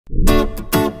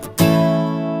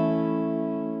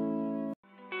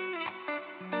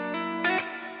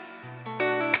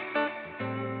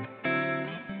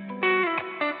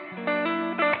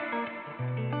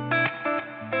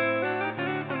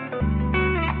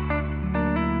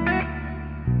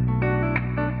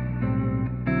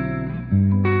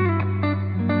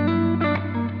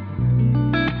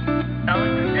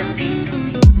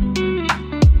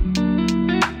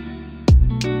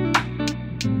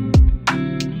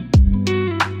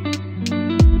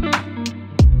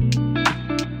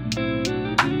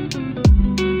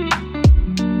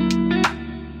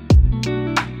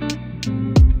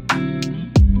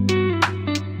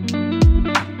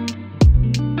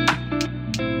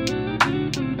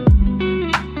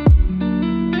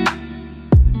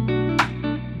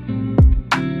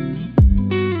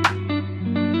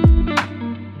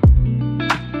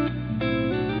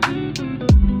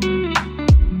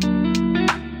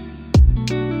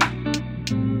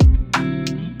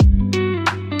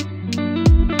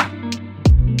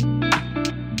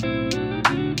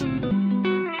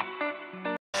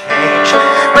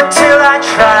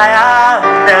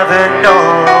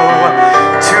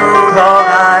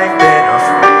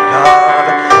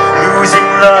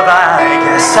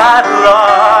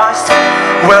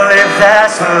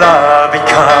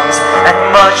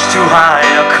much too high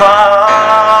a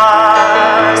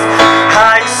cost.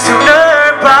 I'd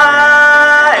sooner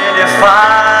by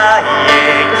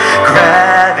defying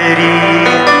gravity.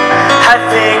 I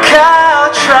think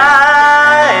I'll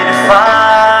try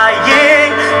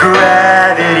defying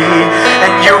gravity,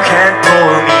 and you can't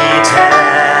pull me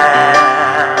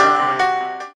down.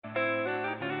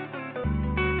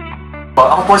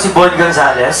 Ako po si Bon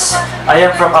Gonzalez. I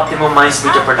am from Optimum Minds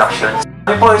Media Productions.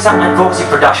 Kami po isang advocacy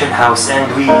production house, and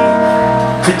we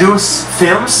produce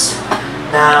films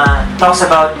na talks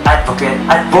about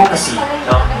advocacy,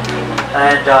 no?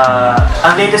 And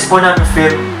ang latest po namin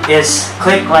film is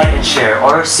Click, Like, and Share,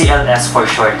 or CLS for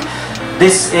short.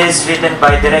 This is written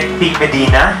by Direct P.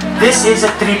 Medina. This is a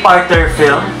three-parter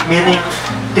film, meaning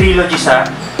trilogy siya.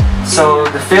 So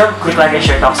the film Click, Like, and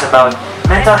Share talks about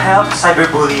mental health,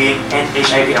 cyberbullying, and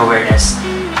HIV awareness.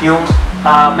 Yung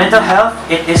mental health,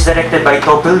 it is directed by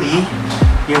Topel Lee.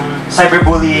 Yung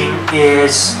cyberbullying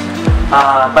is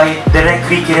by Direct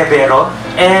Ricky Rivero.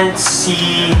 And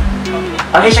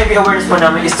ang HIV awareness po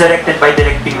namin is directed by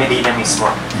Direct P. Medina mismo.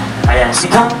 Ayan. So,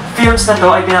 itong films na to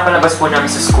ay pinapalabas po namin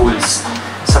sa schools.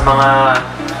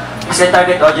 Kasi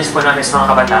target audience po namin sa mga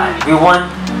kabataan. We want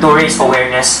to raise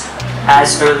awareness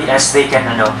as early as they can,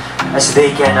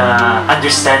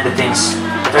 understand the things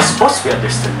that are supposed to be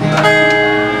understood.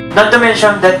 Not to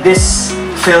mention that this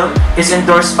film is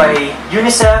endorsed by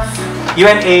UNICEF,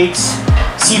 UNAIDS,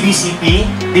 CBCP,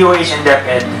 DOH, and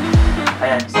DepEd.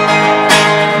 Ayan.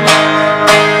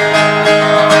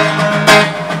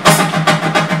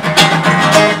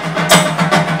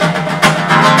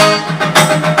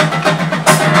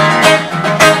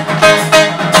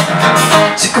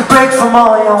 Take a break from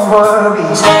all your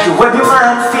worries, to where your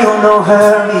mind feel no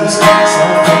hurries.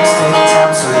 Some things take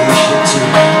time, so you should too.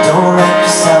 Don't let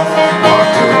yourself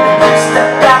wander.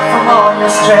 Step back from all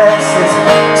your stresses.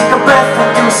 Take a breath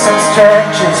and do some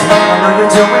stretches. I know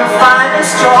you're doing fine and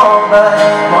strong, but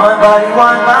one body,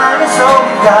 one mind is all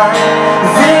we got.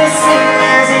 This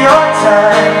is your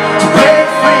time to break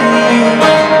free.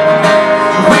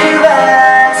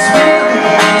 Relax,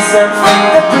 release, and free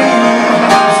the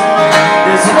breeze.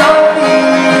 There's no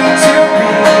need to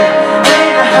be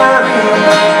in a hurry.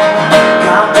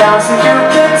 Calm down so you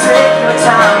can take your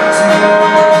time to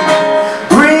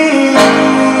breathe.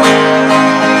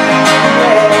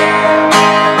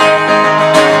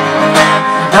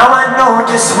 Now I know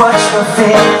just what you're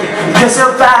thinking. You can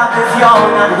survive if you're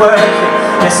not working.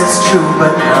 Yes, it's true,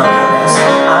 but nonetheless,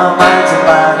 our minds and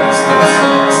bodies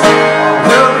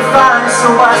will be fine,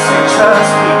 so I say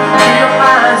trust me. Free your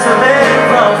minds and let it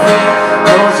run free.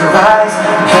 Close your eyes,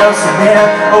 held some air.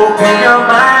 Open your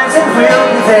minds and we'll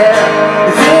be there.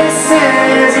 This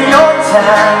is your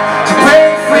time to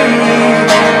break free.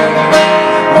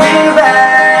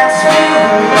 Relax,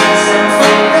 release, and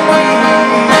free the breeze.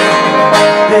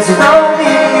 There's no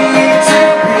need to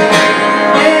be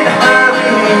in a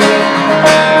hurry.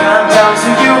 Calm down so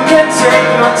you can take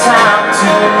your time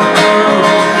to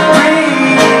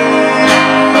breathe.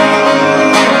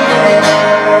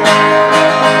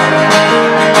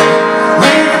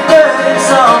 Leave the burdens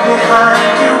all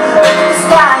behind you. Let the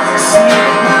skies exceed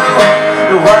you.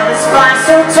 The one that's fine,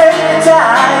 so take the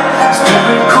time. It's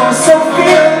feeling cool, so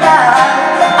feel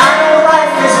alive. I know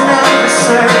life is never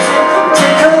certain.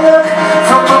 Take a look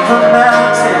from up a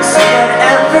mountain, see that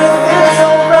everything's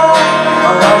alright.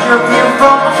 Allow your view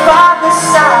from the farther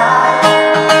side.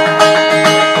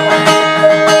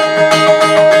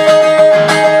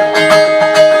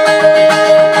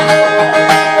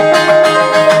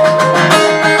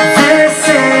 This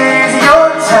is your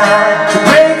time to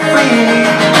break free.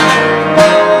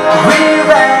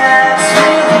 Relax,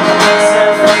 release,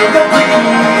 and free the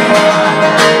breeze.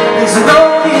 There's no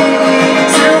need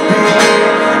to be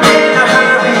in a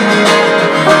hurry.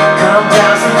 Calm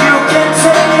down so you can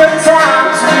take your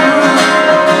time to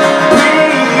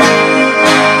breathe.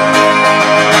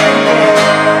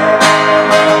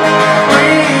 Breathe.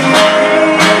 Breathe.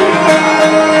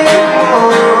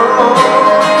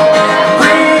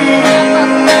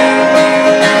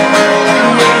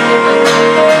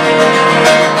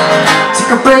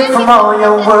 Take a break from all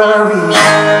your worries.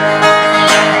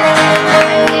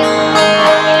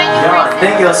 Yeah,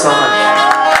 thank you so much.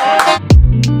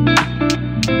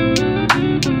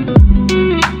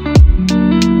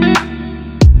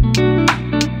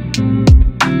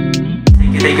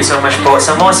 Thank you so much po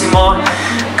sa Mosimo,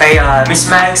 kay Miss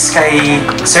Mags, kay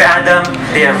Sir Adam.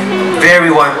 They are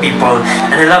very warm people,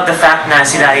 and I love the fact na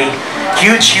sila ay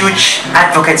huge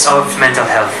advocates of mental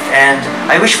health, and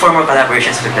I wish for more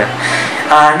collaborations with them.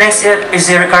 Next is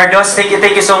Ricardo's.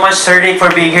 Thank you so much, Sir Rick, for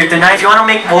being here tonight. If you want to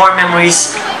make more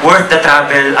memories worth the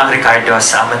travel, ang Ricardo's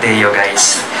sa Amadeo,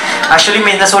 guys. Actually,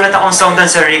 may nasulat akong song doon,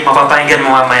 Sir Rick, mapapakinggan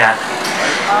mo mamaya.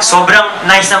 Sobrang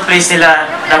nice ng place nila,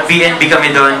 nag-BNB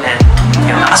kami doon, and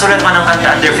nakasulat pa ng kanta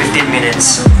under 15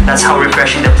 minutes. That's how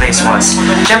refreshing the place was.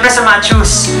 Siyempre sa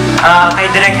Matthews, kay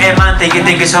Direk Eman, thank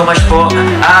you so much po.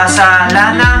 Sa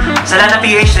Lana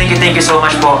PH, thank you so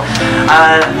much po.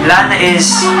 Lana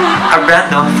is a brand,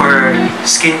 no, for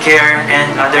skincare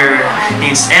and other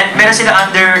needs. And meron sila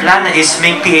under Lana is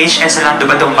Make PH and sa Lando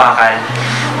Batong Bakal.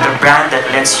 The brand that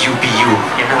lets you be you.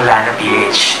 Yan ang Lana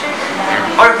PH.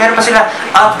 Or meron pa sila,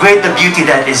 upgrade the beauty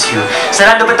that is you. Sa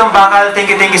Lando Batong Bakal,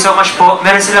 thank you so much po.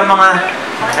 Meron silang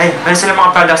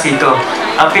mga products dito.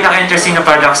 Ang pinaka-interesting na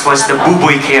products was the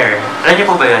Buboy Care. Alam niyo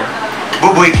po ba yun?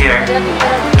 Buboy Care.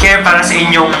 Care para sa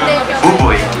inyong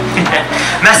buboy.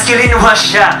 Masculine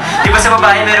wash siya. Di ba sa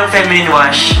babae merong feminine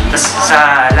wash? Tapos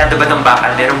sa Lando Batong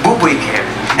Bakal, merong Buboy Care.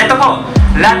 Ito po,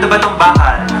 Lando Batong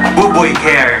Bakal, Buboy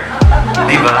Care.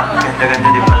 Diba? Ganda,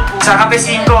 diba? Sa Cafe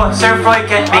 5, Sir Freud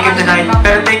can't make it tonight.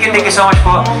 Pero thank you so much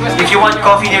po. If you want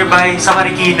coffee nearby, sa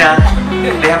Marikina,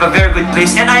 they have a very good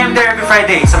place. And I am there every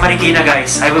Friday, sa Marikina,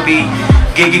 guys. I will be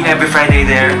gigging every Friday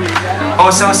there.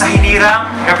 Also, sa Hinirang,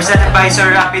 represented by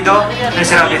Sir Rapido.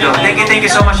 Sir Rapido. Thank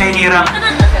you so much sa Hinirang.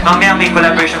 Mamaya may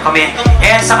collaboration kami.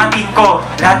 And sa Katingko,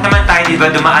 lahat naman tayo, diba,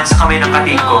 dumaan sa kamay ng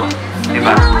Katingko.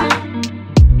 Diba?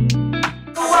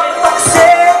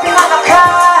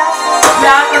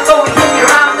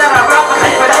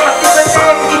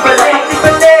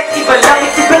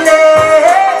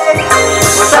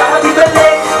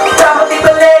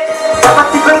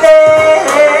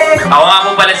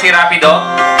 Si Rapido.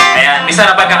 Ayan, misa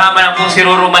na pagkakamalan po si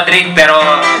Ruru Madrid, pero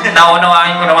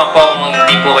naunawain ko naman po kung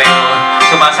hindi po kayo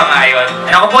sumasang-ayon.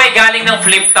 And ako po ay galing ng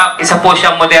flip top. Isa po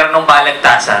siyang modernong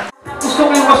balagtasan. Gusto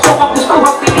kong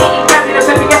piliin ka,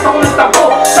 sinasabihan ako ng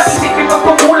tabo. Sa isipin mo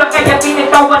kumulang, kaya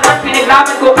pinagtawanan,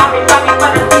 pinaglaban ko kami man ang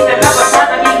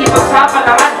pinalabasan,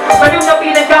 nagigipagsapalangan, baliw na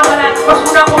pinagkamalan, mas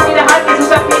una kong minahal, kaysa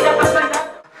sa pinakasalan.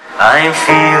 I'm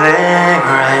feeling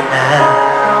right now,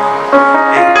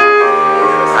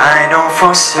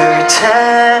 for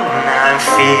certain, I'm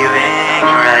feeling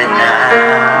right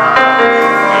now.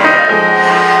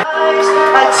 Yeah.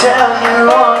 I tell you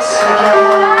once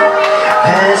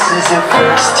again, this is the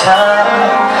first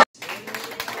time.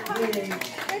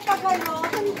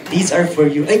 These are for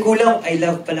you. Ay, kulang. I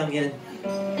love pa lang yan.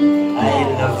 I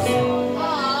love you.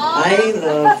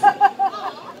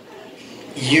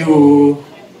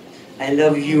 I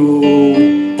love you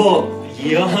po.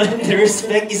 Yun. The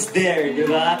respect is there, di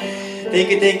ba? Thank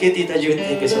you, Tita June.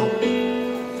 Thank you so much.